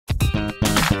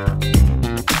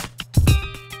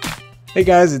Hey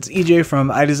guys, it's EJ from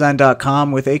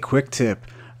eyedesyn.com with a quick tip.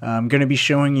 I'm going to be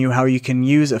showing you how you can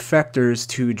use effectors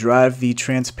to drive the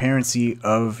transparency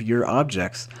of your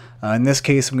objects. In this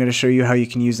case, I'm going to show you how you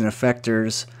can use an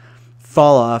effectors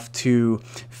fall off to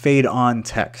fade on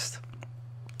text.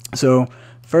 So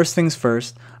first things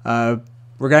first,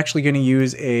 we're actually going to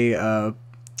use a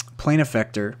plane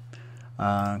effector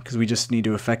because we just need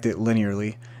to affect it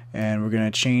linearly, and we're going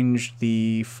to change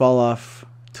the fall off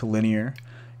to linear,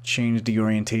 change the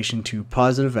orientation to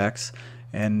positive X,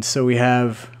 and so we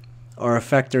have our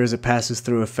effector as it passes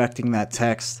through affecting that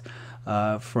text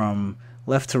from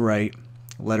left to right,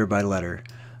 letter by letter.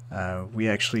 We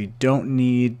actually don't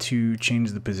need to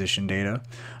change the position data,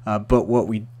 but what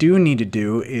we do need to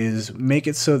do is make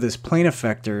it so this plane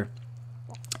effector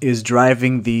is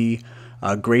driving the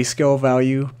grayscale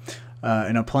value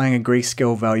and applying a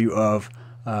grayscale value of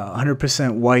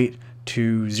 100% white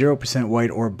to 0%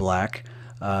 white or black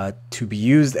to be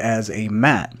used as a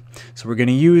matte. So we're going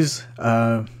to use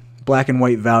black and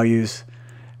white values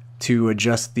to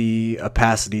adjust the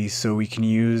opacity, so we can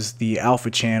use the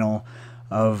alpha channel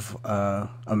of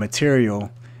a material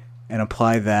and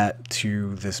apply that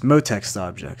to this MoText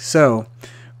object. So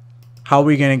how are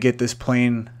we going to get this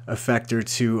plane effector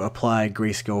to apply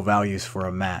grayscale values for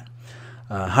a matte?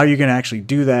 How you're going to actually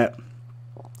do that,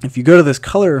 if you go to this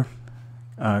color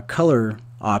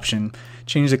option,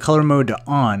 change the color mode to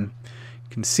on, you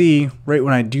can see right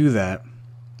when I do that,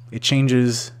 it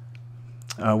changes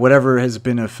whatever has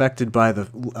been affected by the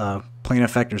plane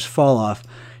effectors fall off,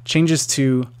 changes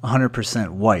to 100%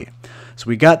 white. So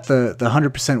we got the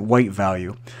 100% white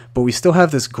value, but we still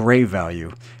have this gray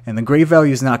value, and the gray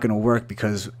value is not going to work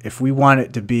because if we want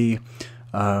it to be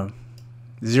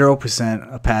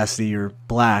 0% opacity or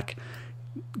black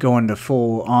going to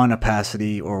full on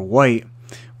opacity or white,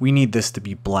 we need this to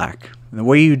be black. And the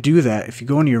way you do that, if you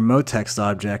go into your MoText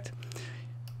object,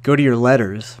 go to your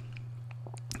letters,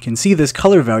 you can see this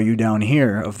color value down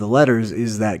here of the letters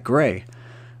is that gray.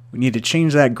 We need to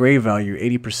change that gray value,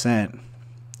 80%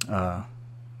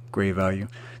 gray value,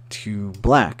 to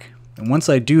black. And once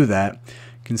I do that,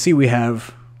 you can see we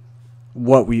have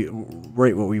what we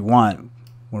want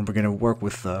when we're going to work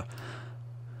with the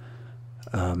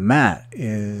matte.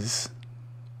 Is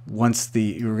once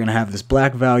you're going to have this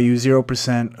black value,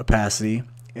 0% opacity,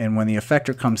 and when the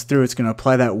effector comes through, it's going to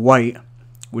apply that white,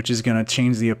 which is going to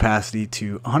change the opacity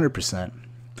to 100%.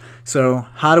 So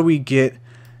how do we get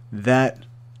that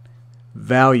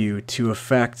value to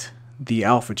affect the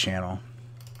alpha channel?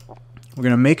 We're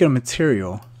going to make it a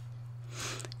material.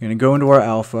 We're going to go into our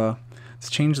alpha. Let's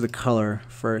change the color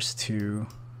first to,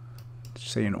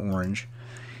 say, an orange,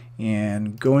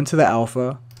 and go into the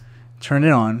alpha, turn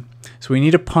it on. So we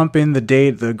need to pump in the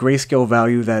grayscale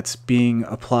value that's being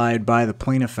applied by the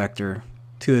plane effector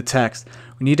to the text.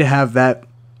 We need to have that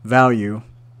value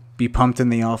be pumped in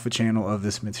the alpha channel of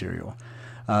this material.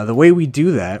 The way we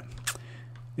do that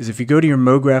is if you go to your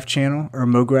Mograph channel or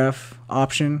Mograph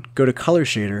option, go to color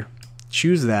shader,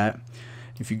 choose that.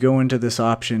 If you go into this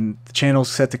option, the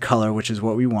channel's set to color, which is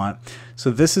what we want.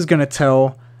 So this is going to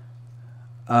tell,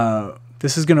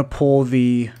 this is going to pull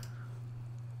the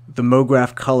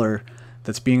Mograph color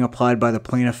that's being applied by the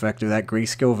plane effector, that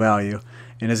grayscale value,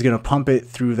 and is going to pump it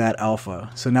through that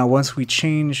alpha. So now once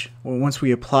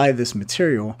we apply this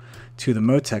material to the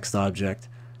MoText object,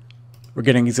 we're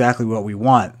getting exactly what we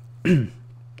want.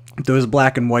 Those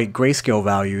black and white grayscale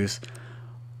values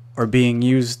are being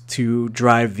used to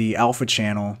drive the alpha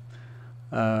channel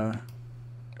in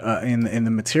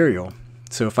the material.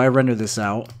 So if I render this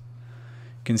out,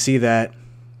 you can see that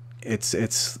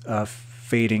it's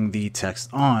fading the text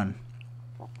on.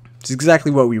 It's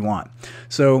exactly what we want.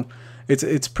 So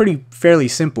it's fairly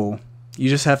simple. You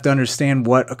just have to understand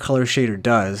what a color shader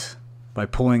does by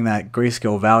pulling that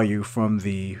grayscale value from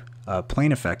the plane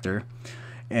effector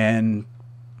and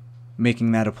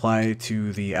making that apply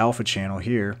to the alpha channel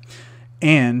here.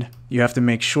 And you have to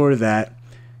make sure that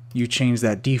you change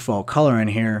that default color in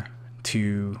here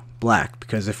to black,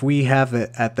 because if we have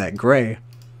it at that gray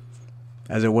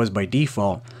as it was by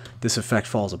default, this effect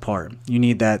falls apart. You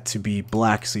need that to be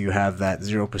black so you have that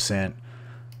 0%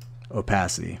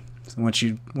 opacity. So once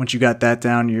you got that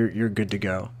down, you're good to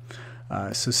go.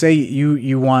 So say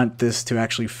you want this to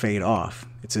actually fade off.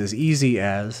 It's as easy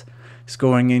as just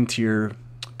going into your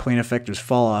plane effectors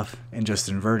fall off and just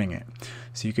inverting it.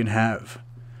 So you can have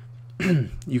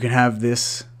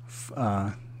this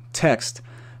text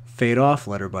fade off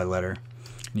letter by letter.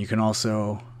 And you can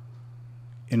also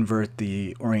invert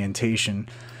the orientation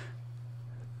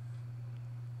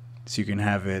so you can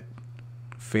have it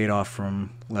fade off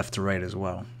from left to right as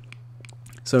well.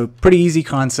 So pretty easy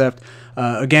concept.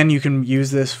 Again, you can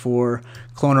use this for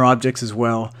cloner objects as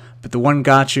well, but the one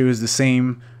gotcha is the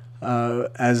same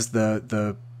as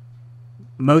the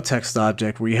MoText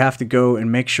object, where you have to go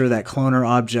and make sure that cloner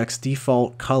object's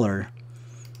default color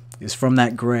is from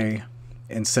that gray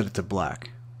and set it to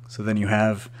black. So then you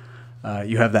have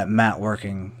that matte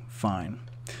working fine.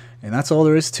 And that's all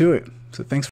there is to it. So thanks.